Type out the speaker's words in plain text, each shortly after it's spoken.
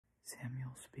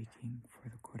Samuel speaking for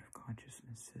the Court of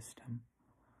Consciousness system.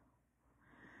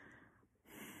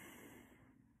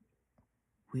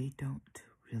 We don't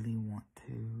really want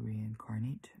to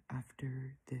reincarnate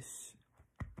after this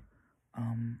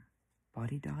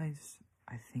body dies.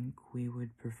 I think we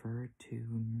would prefer to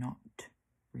not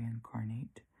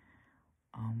reincarnate.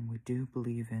 We do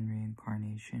believe in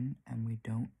reincarnation, and we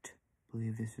don't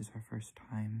believe this is our first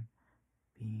time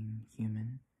being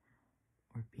human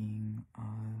or being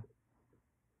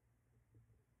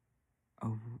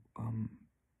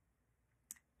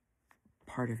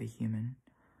part of a human,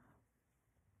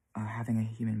 having a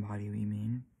human body, we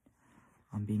mean,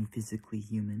 being physically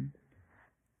human.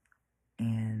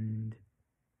 And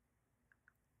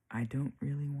I don't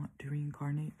really want to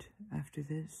reincarnate after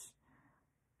this.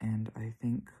 And I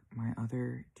think my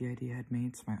other DID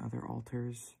headmates, my other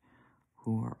alters,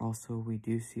 who are also, we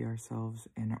do see ourselves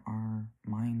in our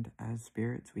mind as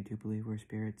spirits. We do believe we're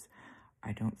spirits.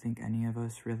 I don't think any of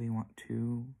us really want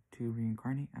to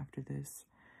reincarnate after this.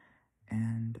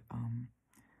 And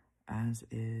as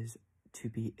is to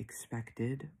be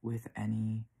expected with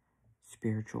any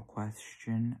spiritual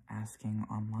question, asking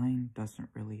online doesn't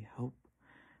really help.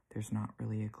 There's not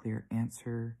really a clear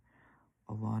answer.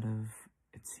 A lot of,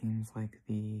 it seems like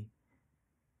the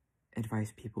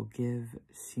advice people give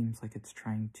seems like it's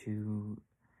trying to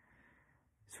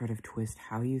sort of twist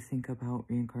how you think about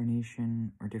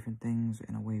reincarnation or different things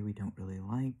in a way we don't really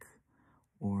like,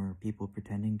 or people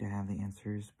pretending to have the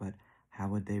answers, but how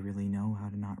would they really know how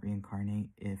to not reincarnate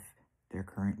if they're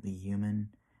currently human,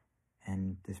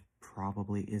 and this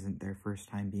probably isn't their first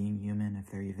time being human, if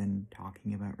they're even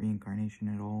talking about reincarnation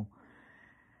at all.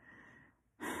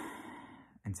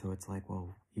 And so it's like,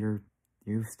 well, you're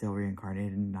still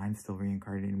reincarnated, and I'm still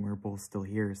reincarnated, and we're both still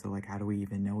here, so like, how do we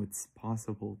even know it's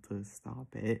possible to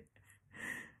stop it?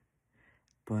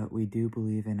 But we do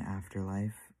believe in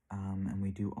afterlife, and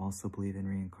we do also believe in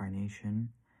reincarnation,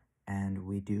 and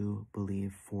we do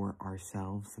believe for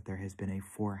ourselves that there has been a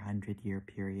 400-year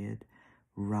period,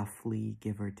 roughly,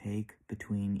 give or take,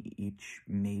 between each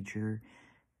major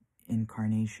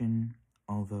incarnation,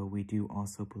 although we do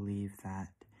also believe that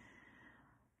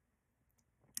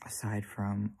aside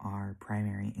from our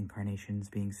primary incarnations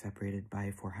being separated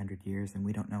by 400 years, and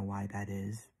we don't know why that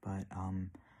is, but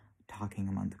talking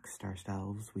amongst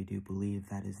ourselves, we do believe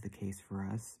that is the case for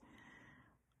us.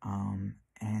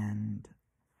 And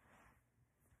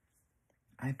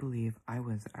I believe I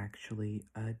was actually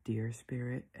a deer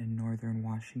spirit in northern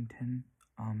Washington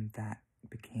that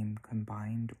became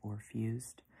combined or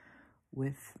fused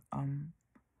with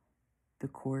the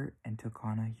court and took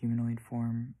on a humanoid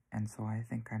form, and so I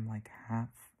think I'm like half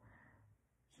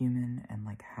human and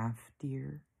like half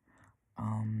deer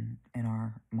in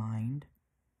our mind,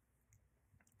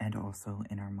 and also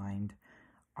in our mind,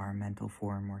 our mental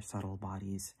form or subtle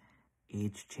bodies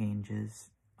age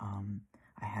changes.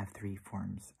 I have 3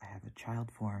 forms. I have a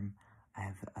child form, I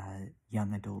have a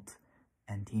young adult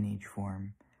and teenage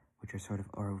form, which are sort of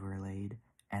overlaid,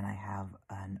 and I have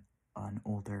an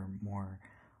older, more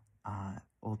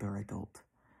older adult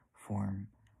form,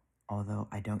 although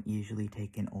I don't usually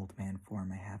take an old man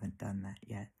form. I haven't done that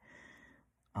yet.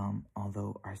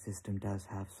 Although our system does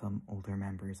have some older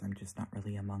members, I'm just not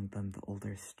really among them. The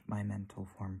oldest my mental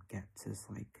form gets is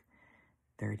like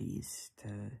 30s to,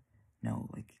 no,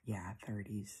 like, yeah,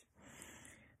 30s.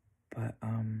 But,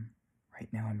 right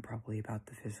now I'm probably about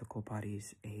the physical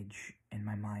body's age in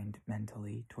my mind,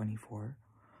 mentally, 24.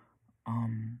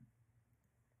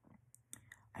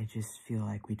 I just feel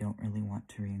like we don't really want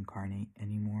to reincarnate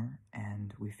anymore,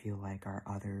 and we feel like our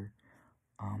other,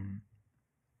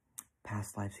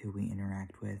 past lives who we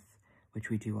interact with, which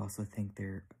we do also think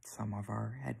some of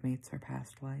our headmates are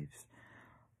past lives.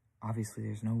 Obviously,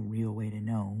 there's no real way to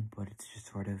know, but it's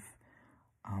just sort of,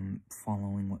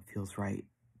 following what feels right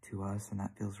to us, and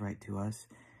that feels right to us,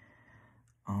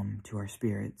 to our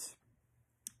spirits.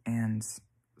 And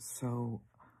so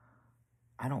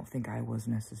I don't think I was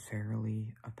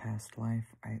necessarily a past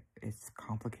life. It's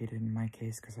complicated in my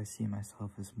case because I see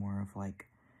myself as more of like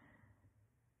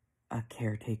a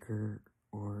caretaker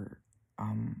or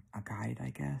a guide,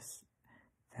 I guess,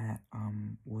 that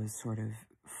was sort of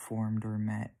formed or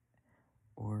met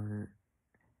or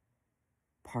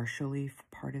partially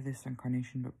part of this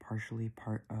incarnation, but partially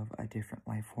part of a different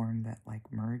life form that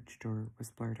like merged or was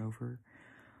blurred over.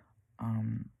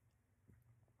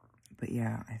 But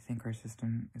yeah, I think our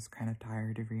system is kind of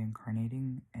tired of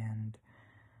reincarnating, and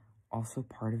also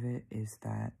part of it is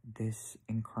that this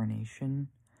incarnation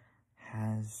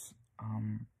has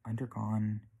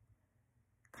undergone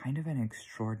kind of an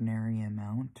extraordinary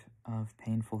amount of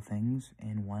painful things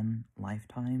in one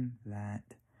lifetime that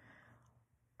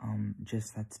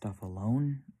just that stuff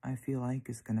alone, I feel like,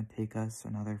 is gonna take us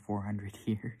another 400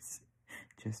 years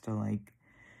just to, like,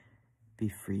 be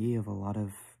free of a lot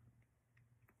of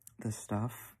the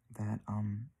stuff that,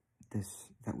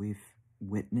 that we've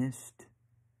witnessed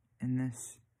in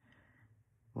this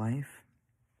life.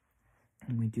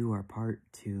 And we do our part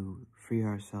to free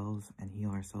ourselves and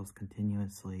heal ourselves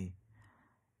continuously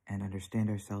and understand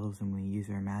ourselves, and we use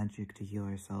our magic to heal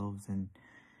ourselves and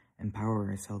empower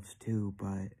ourselves too,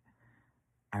 but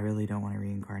I really don't want to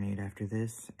reincarnate after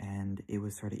this, and it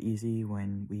was sort of easy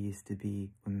when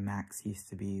Max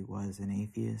was an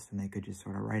atheist, and they could just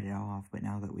sort of write it off, but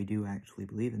now that we do actually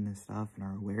believe in this stuff and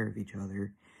are aware of each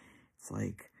other, it's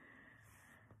like,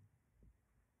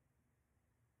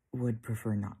 would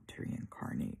prefer not to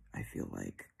reincarnate, I feel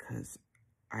like, because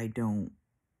I don't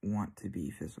want to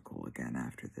be physical again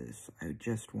after this. I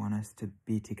just want us to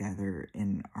be together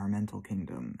in our mental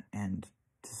kingdom and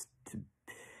just to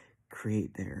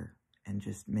create there and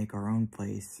just make our own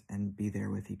place and be there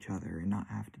with each other and not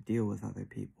have to deal with other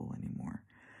people anymore.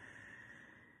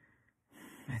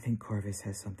 I think Corvus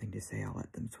has something to say. I'll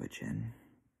let them switch in.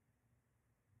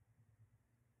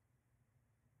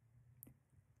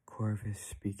 Corvus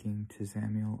speaking to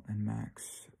Zamiel and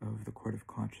Max of the Court of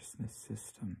Consciousness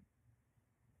system.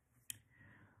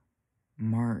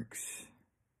 Marx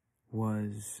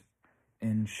was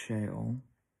in Shale,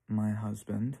 my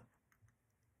husband,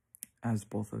 as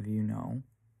both of you know,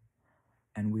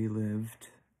 and we lived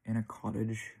in a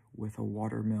cottage with a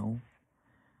water mill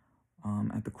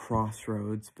at the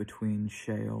crossroads between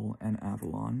Shale and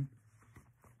Avalon,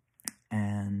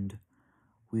 and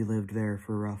we lived there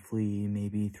for roughly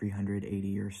maybe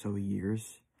 380 or so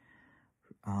years.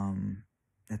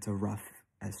 That's a rough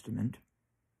estimate.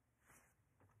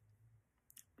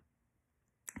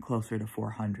 Closer to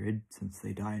 400, since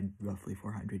they died roughly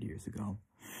 400 years ago.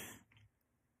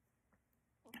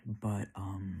 But,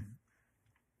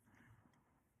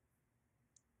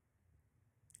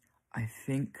 I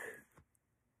think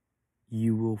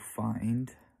you will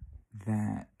find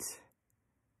that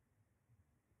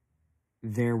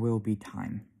there will be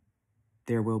time.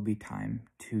 There will be time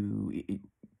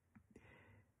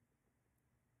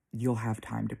you'll have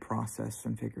time to process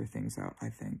and figure things out, I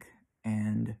think.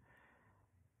 And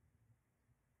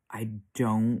I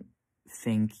don't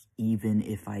think, even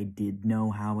if I did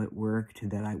know how it worked,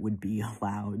 that I would be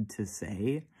allowed to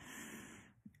say.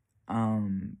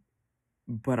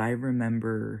 But I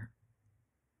remember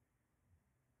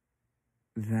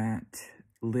that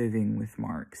living with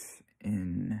Marx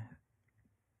in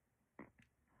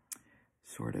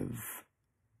sort of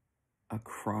a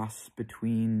cross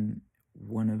between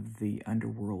one of the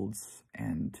underworlds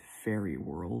and fairy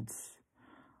worlds.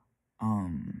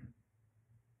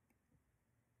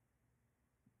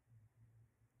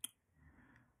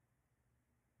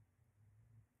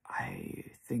 I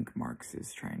think Marx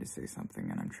is trying to say something,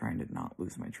 and I'm trying to not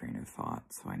lose my train of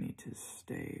thought, so I need to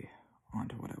stay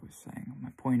onto what I was saying. My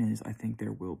point is, I think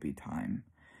there will be time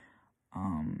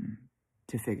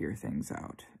to figure things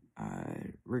out,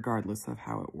 regardless of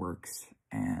how it works,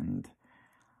 and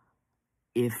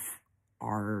if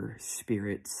our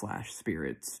spirits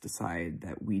decide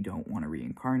that we don't want to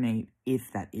reincarnate,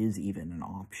 if that is even an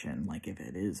option, like if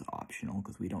it is optional,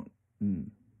 because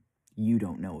you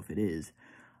don't know if it is,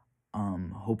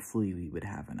 hopefully we would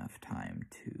have enough time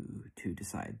to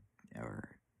decide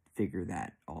or figure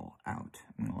that all out.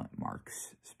 I'm going to let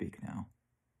Marx speak now.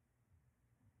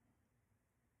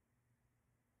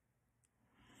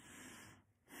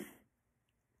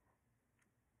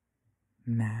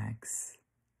 Max,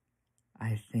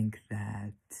 I think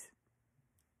that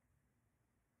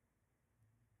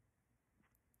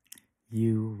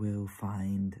you will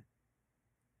find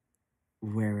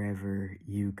wherever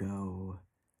you go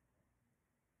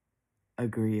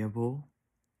agreeable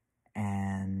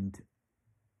and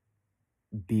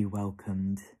be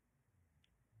welcomed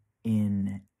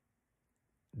in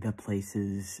the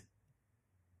places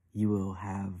you will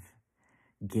have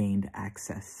gained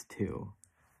access to.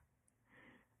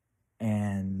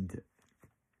 And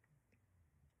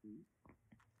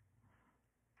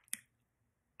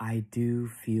I do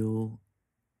feel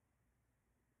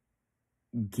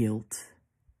guilt.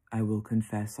 I will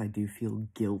confess, I do feel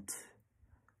guilt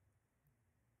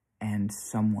and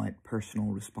somewhat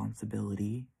personal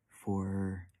responsibility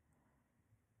for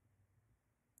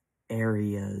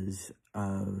areas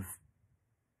of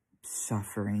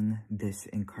suffering this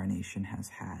incarnation has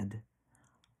had.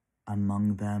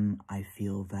 Among them, I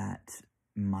feel that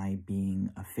my being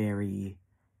a fairy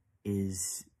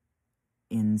is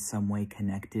in some way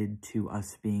connected to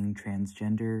us being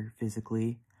transgender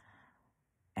physically,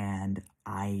 and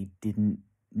I didn't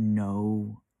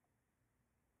know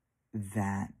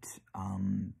that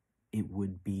it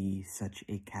would be such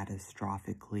a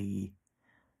catastrophically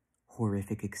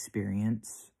horrific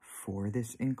experience for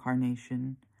this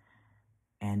incarnation.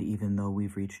 And even though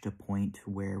we've reached a point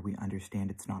where we understand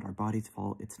it's not our body's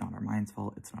fault, it's not our mind's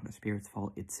fault, it's not our spirit's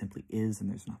fault, it simply is, and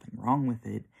there's nothing wrong with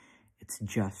it, it's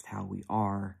just how we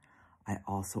are, I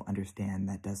also understand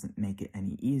that doesn't make it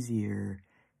any easier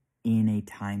in a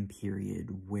time period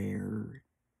where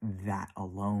that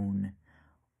alone,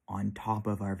 on top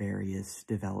of our various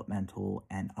developmental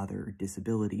and other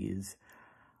disabilities,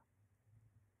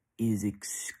 is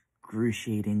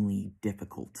excruciatingly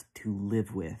difficult to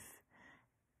live with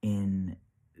in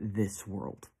this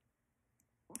world.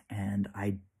 And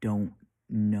I don't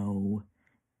know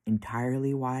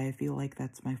entirely why I feel like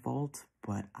that's my fault,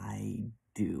 but I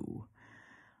do.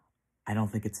 I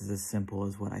don't think it's as simple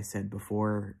as what I said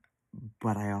before,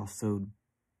 but I also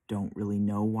don't really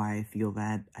know why I feel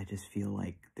that. I just feel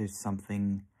like there's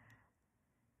something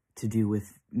to do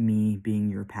with me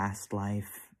being your past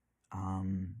life,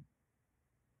 and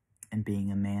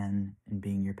being a man and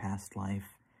being your past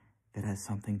life, that has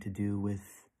something to do with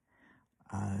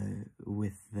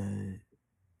the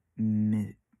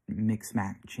mix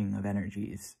matching of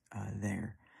energies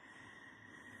there.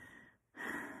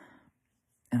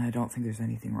 And I don't think there's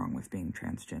anything wrong with being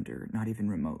transgender, not even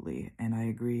remotely. And I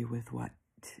agree with what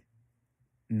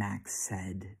Max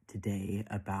said today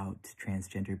about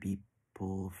transgender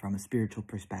people from a spiritual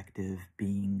perspective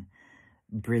being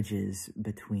bridges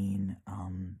between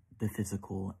the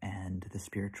physical and the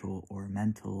spiritual or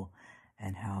mental,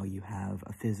 and how you have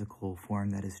a physical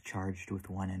form that is charged with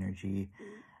one energy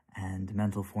and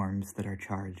mental forms that are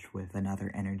charged with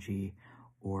another energy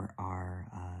or are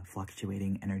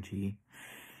fluctuating energy.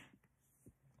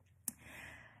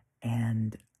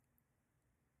 And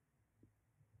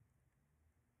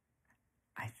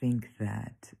I think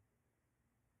that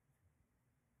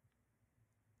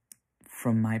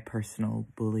from my personal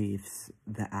beliefs,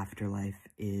 the afterlife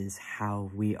is how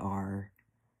we are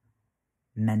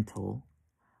mental,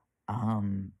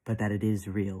 but that it is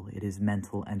real. It is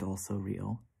mental and also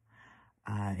real,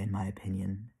 in my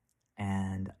opinion.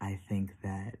 And I think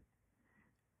that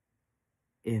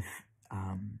if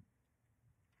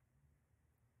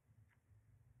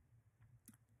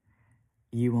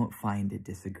you won't find it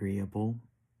disagreeable,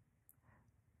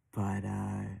 but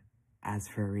as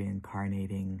for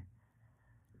reincarnating,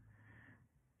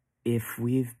 if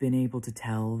we've been able to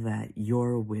tell that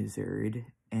you're a wizard,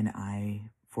 and I,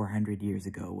 400 years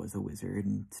ago, was a wizard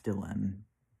and still am,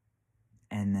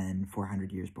 and then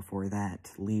 400 years before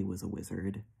that, Lee was a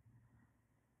wizard,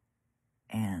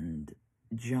 and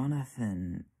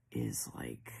Jonathan is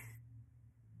like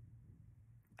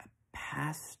a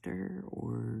pastor,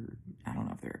 or I don't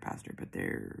know if they're a pastor, but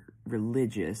they're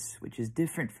religious, which is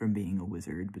different from being a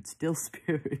wizard, but still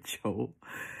spiritual.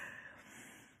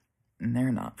 And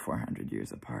they're not 400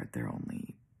 years apart, they're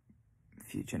only a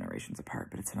few generations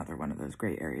apart, but it's another one of those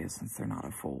gray areas since they're not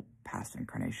a full past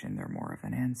incarnation, they're more of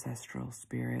an ancestral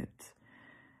spirit.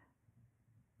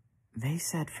 They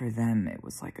said for them it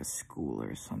was like a school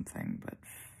or something, but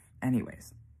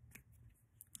anyways,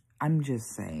 I'm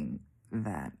just saying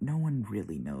that no one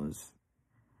really knows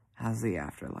how the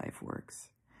afterlife works.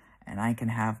 And I can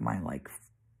have my, like,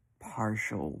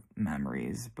 partial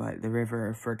memories, but the river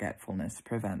of forgetfulness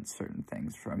prevents certain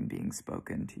things from being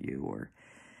spoken to you or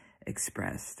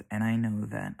expressed. And I know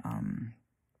that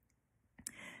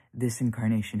this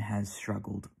incarnation has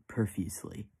struggled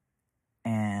profusely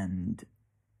and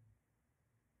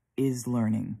is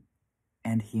learning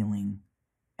and healing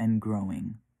and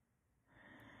growing.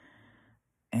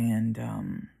 And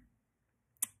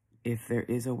if there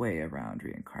is a way around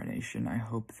reincarnation, I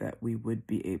hope that we would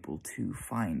be able to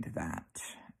find that.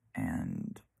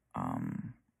 And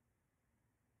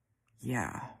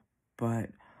yeah, but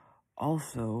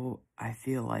also I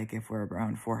feel like if we're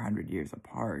around 400 years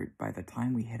apart, by the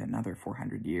time we hit another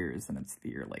 400 years, and it's the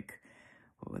year, like,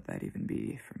 what would that even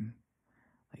be, from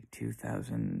like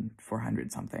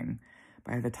 2,400 something,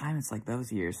 by the time it's like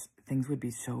those years, things would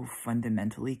be so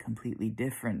fundamentally completely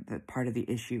different that part of the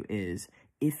issue is,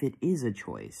 if it is a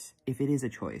choice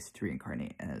to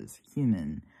reincarnate as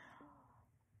human,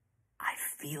 I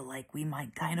feel like we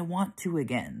might kind of want to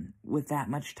again, with that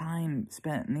much time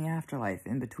spent in the afterlife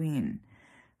in between,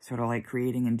 sort of like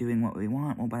creating and doing what we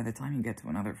want. Well, by the time you get to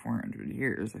another 400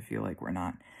 years, I feel like we're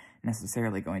not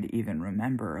necessarily going to even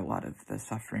remember a lot of the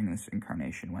suffering this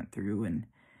incarnation went through, and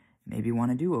maybe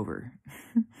want a do-over.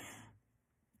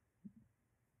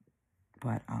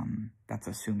 But, that's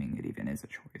assuming it even is a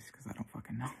choice, because I don't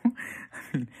fucking know.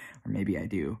 I mean, or maybe I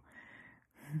do.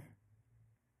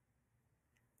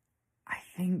 I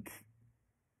think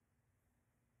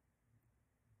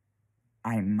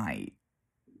I might,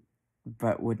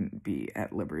 but wouldn't be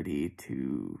at liberty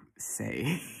to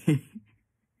say.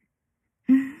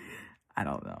 I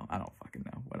don't know. I don't fucking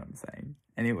know what I'm saying.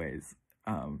 Anyways,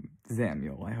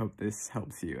 Samuel, I hope this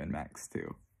helps you, and Max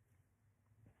too.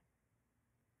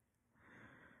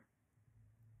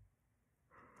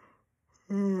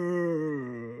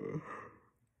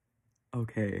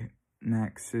 Okay,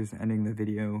 Max is ending the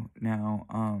video now.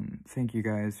 Thank you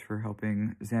guys for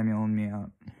helping Samuel and me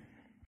out.